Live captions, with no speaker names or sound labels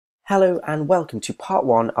Hello and welcome to part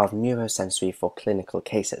 1 of Neurosensory for clinical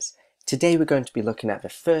cases. Today we're going to be looking at the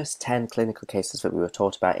first 10 clinical cases that we were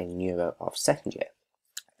taught about in Neuro of second year.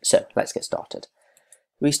 So let's get started.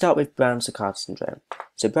 We start with Brown-Sequard syndrome.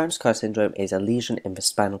 So Brown-Sequard syndrome is a lesion in the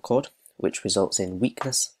spinal cord which results in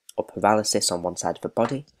weakness or paralysis on one side of the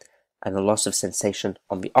body and a loss of sensation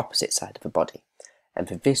on the opposite side of the body. And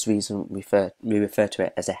for this reason we refer to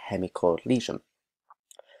it as a hemichord lesion.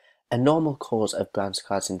 A normal cause of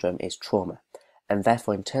Brown-Sequard syndrome is trauma, and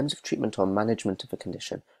therefore in terms of treatment or management of the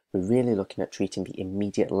condition, we're really looking at treating the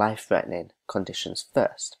immediate life-threatening conditions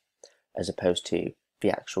first, as opposed to the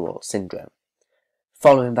actual syndrome.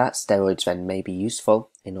 Following that, steroids then may be useful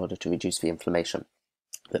in order to reduce the inflammation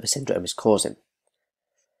that the syndrome is causing.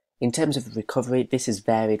 In terms of recovery, this is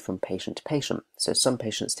varied from patient to patient, so some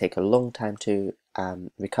patients take a long time to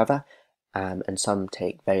recover, and some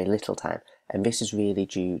take very little time. And this is really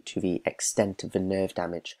due to the extent of the nerve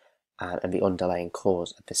damage and the underlying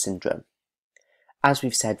cause of the syndrome. As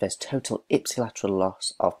we've said, there's total ipsilateral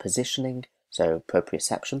loss of positioning, so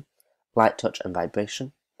proprioception, light touch and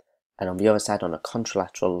vibration, and on the other side on a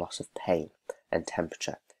contralateral loss of pain and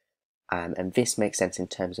temperature. And this makes sense in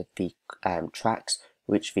terms of the tracts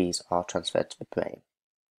which these are transferred to the brain.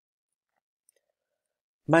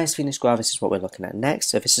 Myasthenis Gravis is what we're looking at next.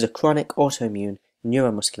 So this is a chronic autoimmune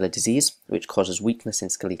neuromuscular disease which causes weakness in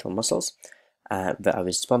skeletal muscles that are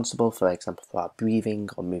responsible, for example, for our breathing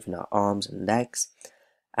or moving our arms and legs,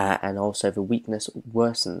 and also the weakness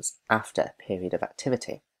worsens after a period of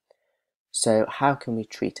activity. So how can we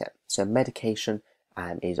treat it? So medication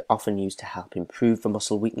is often used to help improve the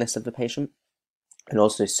muscle weakness of the patient, and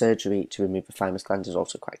also surgery to remove the thymus gland is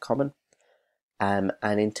also quite common. And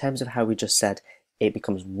in terms of how we just said, it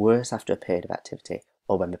becomes worse after a period of activity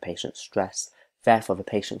or when the patient's stressed. Therefore, the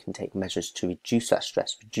patient can take measures to reduce that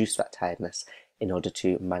stress, reduce that tiredness in order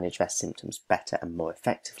to manage their symptoms better and more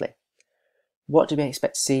effectively. What do we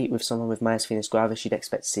expect to see with someone with Myasthenis Gravis? You'd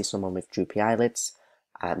expect to see someone with droopy eyelids,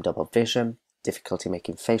 double vision, difficulty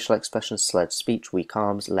making facial expressions, slurred speech, weak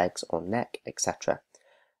arms, legs or neck, etc.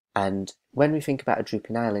 And when we think about a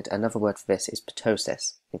drooping eyelid, another word for this is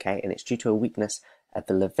ptosis, okay? And it's due to a weakness of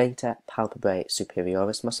the levator palpebrae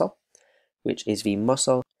superioris muscle, which is the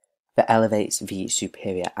muscle that elevates the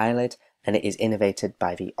superior eyelid, and it is innervated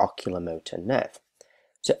by the oculomotor nerve.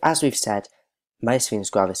 So as we've said, Myasthenis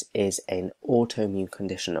gravis is an autoimmune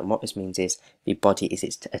condition, and what this means is the body is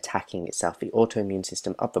attacking itself. The autoimmune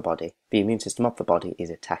system of the body, the immune system of the body is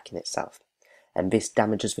attacking itself. And this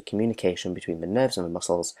damages the communication between the nerves and the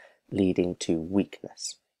muscles, leading to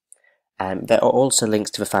weakness. There are also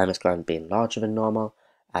links to the thymus gland being larger than normal.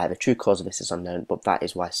 The true cause of this is unknown, but that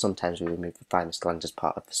is why sometimes we remove the thymus gland as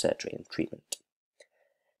part of the surgery and treatment.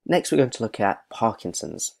 Next, we're going to look at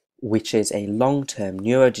Parkinson's, which is a long-term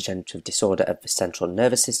neurodegenerative disorder of the central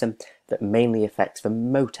nervous system that mainly affects the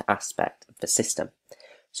motor aspect of the system.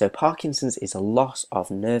 So Parkinson's is a loss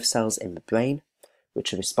of nerve cells in the brain,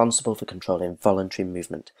 which are responsible for controlling voluntary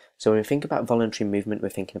movement. So when we think about voluntary movement, we're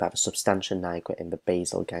thinking about the substantia nigra in the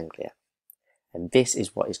basal ganglia. And this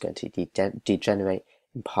is what is going to degenerate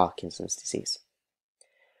in Parkinson's disease.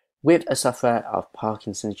 With a sufferer of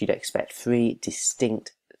Parkinson's, you'd expect 3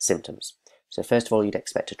 distinct symptoms. So first of all, you'd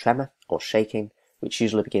expect a tremor or shaking, which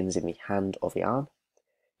usually begins in the hand or the arm.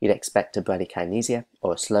 You'd expect a bradykinesia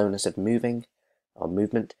or a slowness of moving or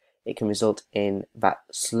movement. It can result in that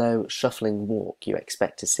slow shuffling walk you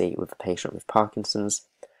expect to see with a patient with Parkinson's.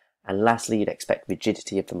 And lastly, you'd expect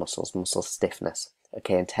rigidity of the muscles, muscle stiffness,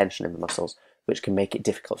 okay, and tension in the muscles, which can make it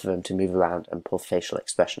difficult for them to move around and pull facial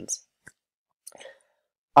expressions.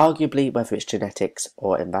 Arguably, whether it's genetics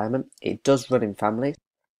or environment, it does run in families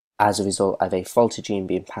as a result of a faulty gene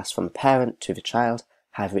being passed from a parent to the child.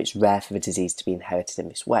 However, it's rare for the disease to be inherited in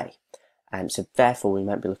this way. So therefore, we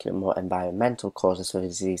might be looking at more environmental causes for the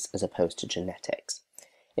disease as opposed to genetics.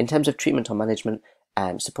 In terms of treatment or management,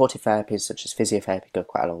 supportive therapies such as physiotherapy go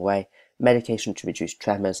quite a long way, medication to reduce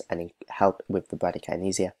tremors and help with the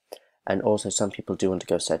bradykinesia, and also some people do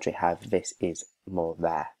undergo surgery, however this is more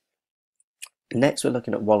rare. Next, we're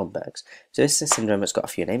looking at Wallenbergs. So this is a syndrome that's got a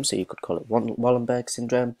few names, so you could call it Wallenberg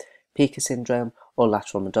Syndrome, PICA Syndrome, or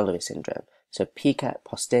Lateral Medullary Syndrome. So PICA,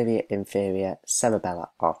 posterior inferior cerebellar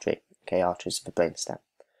artery, okay, arteries of the brainstem.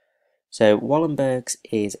 So Wallenberg's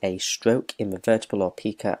is a stroke in the vertebral or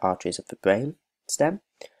PICA arteries of the brain stem,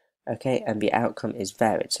 okay, and the outcome is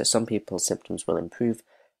varied. So some people's symptoms will improve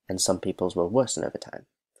and some people's will worsen over time.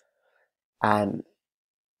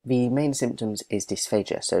 The main symptoms is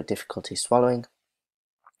dysphagia, so difficulty swallowing,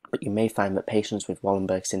 but you may find that patients with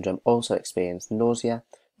Wallenberg syndrome also experience nausea,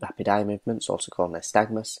 rapid eye movements, also called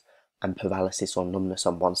nystagmus, and paralysis or numbness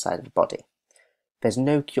on one side of the body. There's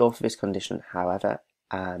no cure for this condition, however,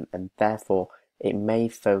 and therefore it may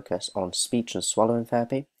focus on speech and swallowing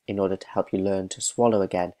therapy in order to help you learn to swallow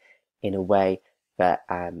again in a way that,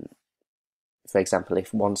 for example,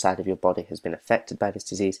 if one side of your body has been affected by this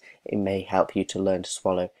disease, it may help you to learn to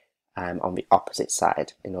swallow on the opposite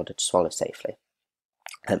side in order to swallow safely.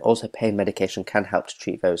 And also pain medication can help to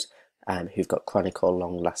treat those who've got chronic or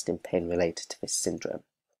long-lasting pain related to this syndrome.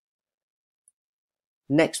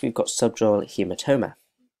 Next, we've got subdural hematoma.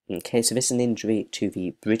 Okay, so this is an injury to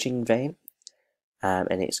the bridging vein,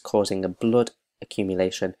 and it's causing a blood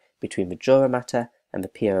accumulation between the dura mater and the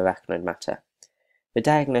pia arachnoid mater. The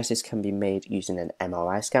diagnosis can be made using an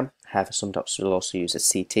MRI scan. However, some doctors will also use a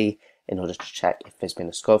CT in order to check if there's been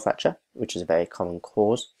a skull fracture, which is a very common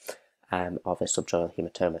cause of a subdural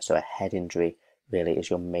hematoma. So a head injury really is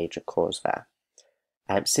your major cause there.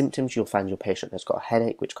 Symptoms, you'll find your patient has got a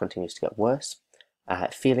headache which continues to get worse,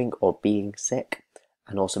 feeling or being sick,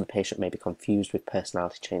 and also the patient may be confused with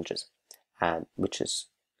personality changes, which is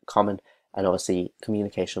common. And obviously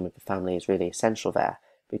communication with the family is really essential there,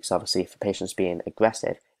 because obviously if the patient's being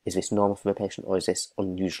aggressive, is this normal for the patient or is this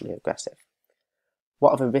unusually aggressive?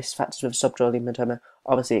 What are the risk factors with subdural hematoma?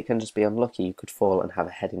 Obviously it can just be unlucky, you could fall and have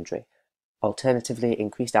a head injury. Alternatively,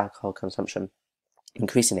 increased alcohol consumption,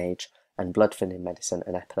 increasing age, and blood thinning medicine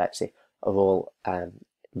and epilepsy are all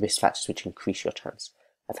risk factors which increase your chance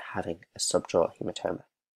of having a subdural hematoma.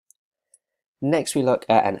 Next we look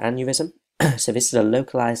at an aneurysm. So this is a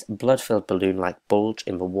localized blood-filled balloon-like bulge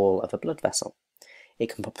in the wall of a blood vessel. It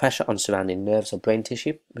can put pressure on surrounding nerves or brain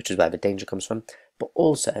tissue, which is where the danger comes from, but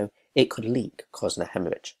also it could leak, causing a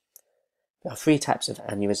hemorrhage. There are 3 types of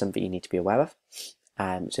aneurysm that you need to be aware of.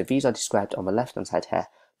 So these are described on the left-hand side here,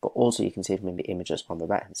 but also you can see them in the images on the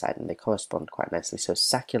right-hand side, and they correspond quite nicely. So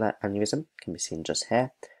saccular aneurysm can be seen just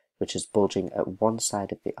here, which is bulging at one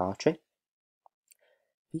side of the artery.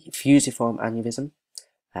 The fusiform aneurysm,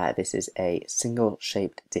 this is a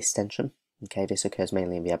single-shaped distension. Okay, this occurs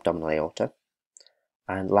mainly in the abdominal aorta.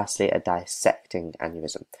 And lastly, a dissecting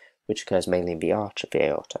aneurysm, which occurs mainly in the arch of the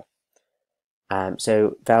aorta.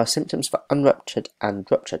 So there are symptoms for unruptured and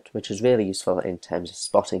ruptured, which is really useful in terms of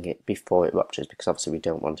spotting it before it ruptures, because obviously we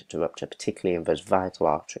don't want it to rupture, particularly in those vital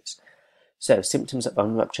arteries. So symptoms of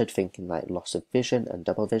unruptured, thinking like loss of vision and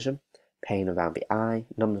double vision, pain around the eye,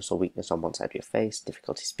 numbness or weakness on one side of your face,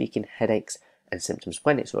 difficulty speaking, headaches, and symptoms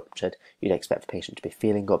when it's ruptured, you'd expect the patient to be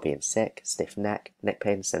feeling or being sick, stiff neck, neck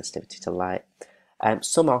pain, sensitivity to light.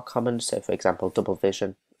 Some are common, so for example double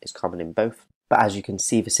vision is common in both, but as you can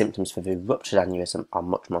see the symptoms for the ruptured aneurysm are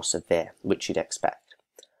much more severe, which you'd expect.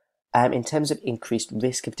 In terms of increased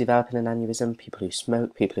risk of developing an aneurysm, people who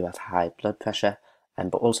smoke, people who have high blood pressure,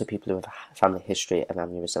 but also people who have a family history of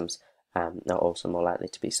aneurysms are also more likely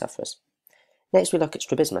to be sufferers. Next we look at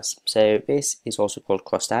strabismus. So this is also called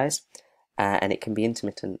crossed eyes, and it can be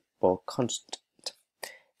intermittent or constant.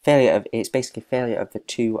 It's basically failure of the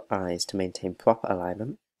 2 eyes to maintain proper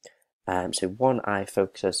alignment. So one eye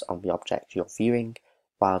focuses on the object you're viewing,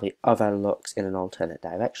 while the other looks in an alternate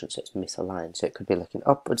direction, so it's misaligned. So it could be looking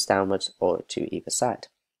upwards, downwards, or to either side.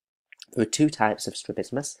 There are 2 types of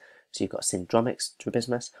strabismus. So you've got syndromic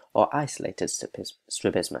strabismus or isolated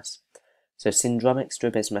strabismus. So syndromic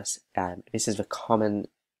strabismus, this is the common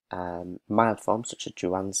mild form, such as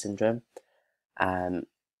Duran syndrome.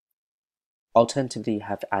 Alternatively, you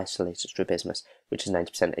have isolated strabismus, which is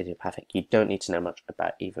 90% idiopathic. You don't need to know much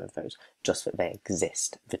about either of those, just that they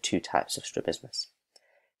exist, the 2 types of strabismus.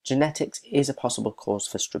 Genetics is a possible cause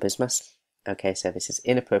for strabismus. Okay, so this is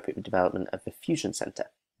inappropriate development of the fusion center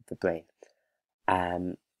of the brain.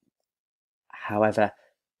 However,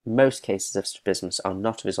 most cases of strabismus are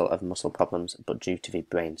not a result of muscle problems, but due to the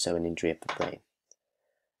brain, so an injury of the brain.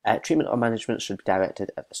 Treatment or management should be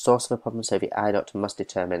directed at the source of the problem, so the eye doctor must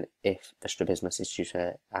determine if the strabismus is due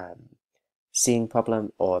to a seeing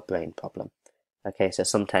problem or a brain problem. Okay, so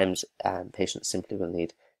sometimes patients simply will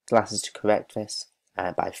need glasses to correct this,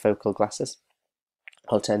 bifocal glasses.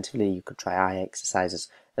 Alternatively, you could try eye exercises,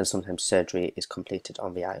 and sometimes surgery is completed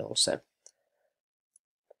on the eye also.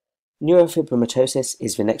 Neurofibromatosis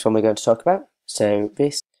is the next one we're going to talk about. So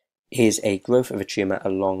this is a growth of a tumour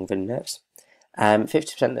along the nerves.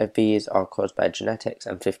 50% of these are caused by genetics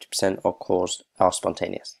and 50% are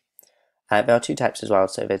spontaneous. There are 2 types as well,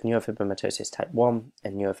 so there's neurofibromatosis type 1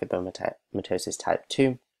 and neurofibromatosis type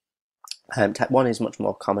 2. Type 1 is much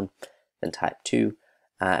more common than type 2,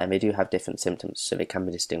 and they do have different symptoms, so they can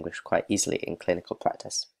be distinguished quite easily in clinical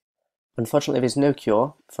practice. Unfortunately, there's no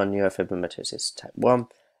cure for neurofibromatosis type 1,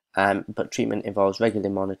 but treatment involves regular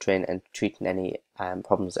monitoring and treating any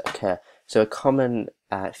problems that occur. So a common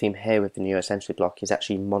theme here with the neurosensory block is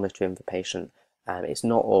actually monitoring the patient. It's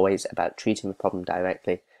not always about treating the problem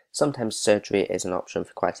directly. Sometimes surgery is an option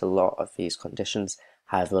for quite a lot of these conditions.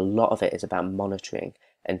 However, a lot of it is about monitoring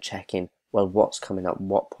and checking, well, what's coming up,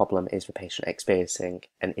 what problem is the patient experiencing,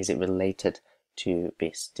 and is it related to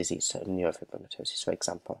this disease, so neurofibromatosis, for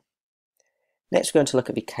example. Next, we're going to look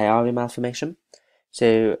at the Chiari malformation.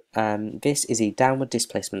 So this is a downward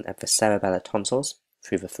displacement of the cerebellar tonsils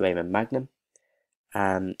through the foramen magnum,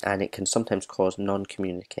 and it can sometimes cause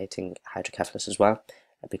non-communicating hydrocephalus as well,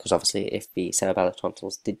 because obviously if the cerebellar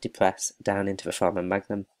tonsils did depress down into the foramen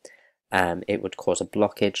magnum, it would cause a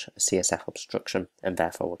blockage, a CSF obstruction, and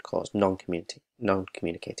therefore would cause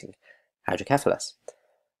non-communicating hydrocephalus.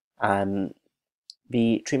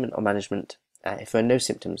 The treatment or management, if there are no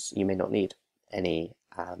symptoms, you may not need any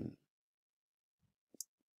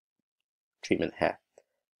treatment here,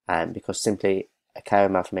 because simply a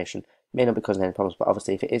Chiari malformation may not be causing any problems, but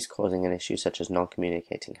obviously if it is causing an issue such as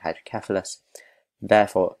non-communicating hydrocephalus,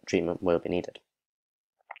 therefore treatment will be needed.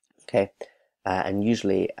 Okay, and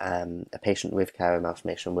usually a patient with Chiari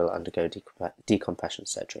malformation will undergo decompression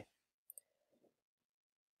surgery.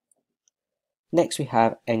 Next we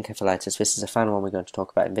have encephalitis. This is the final one we're going to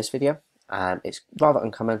talk about in this video. It's rather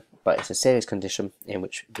uncommon, but it's a serious condition in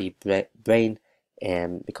which the brain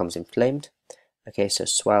becomes inflamed. Okay, so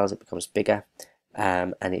swells, it becomes bigger,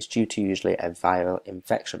 and it's due to usually a viral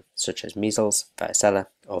infection, such as measles, varicella,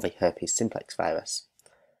 or the herpes simplex virus.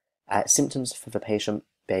 Symptoms for the patient,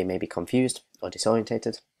 they may be confused or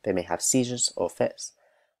disorientated, they may have seizures or fits,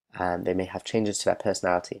 they may have changes to their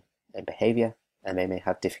personality and behavior, and they may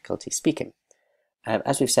have difficulty speaking.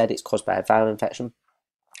 As we've said, it's caused by a viral infection,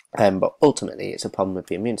 but ultimately it's a problem with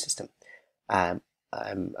the immune system a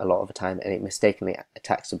lot of the time, and it mistakenly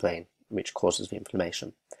attacks the brain, which causes the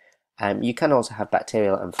inflammation. You can also have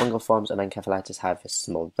bacterial and fungal forms of encephalitis. However, this is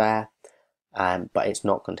more rare, but it's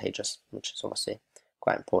not contagious, which is obviously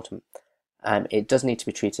quite important. It does need to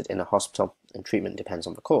be treated in a hospital, and treatment depends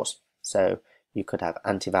on the cause. So you could have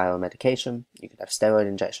antiviral medication, you could have steroid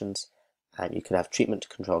injections, and you could have treatment to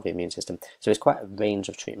control the immune system. So there's quite a range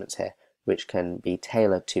of treatments here, which can be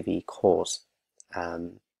tailored to the cause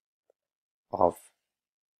of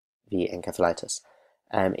the encephalitis.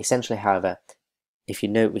 Essentially, however, if you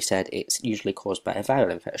note, we said it's usually caused by a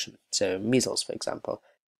viral infection, so measles, for example.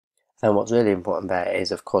 And what's really important there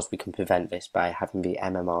is, of course, we can prevent this by having the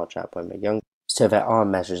MMR jab when we're young. So there are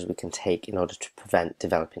measures we can take in order to prevent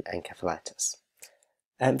developing encephalitis.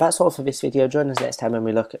 And that's all for this video. Join us next time when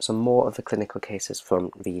we look at some more of the clinical cases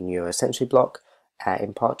from the neurosensory block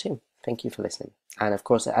in part 2. Thank you for listening. And of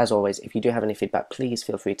course, as always, if you do have any feedback, please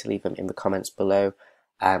feel free to leave them in the comments below,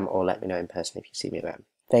 or let me know in person if you see me around.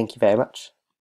 Thank you very much.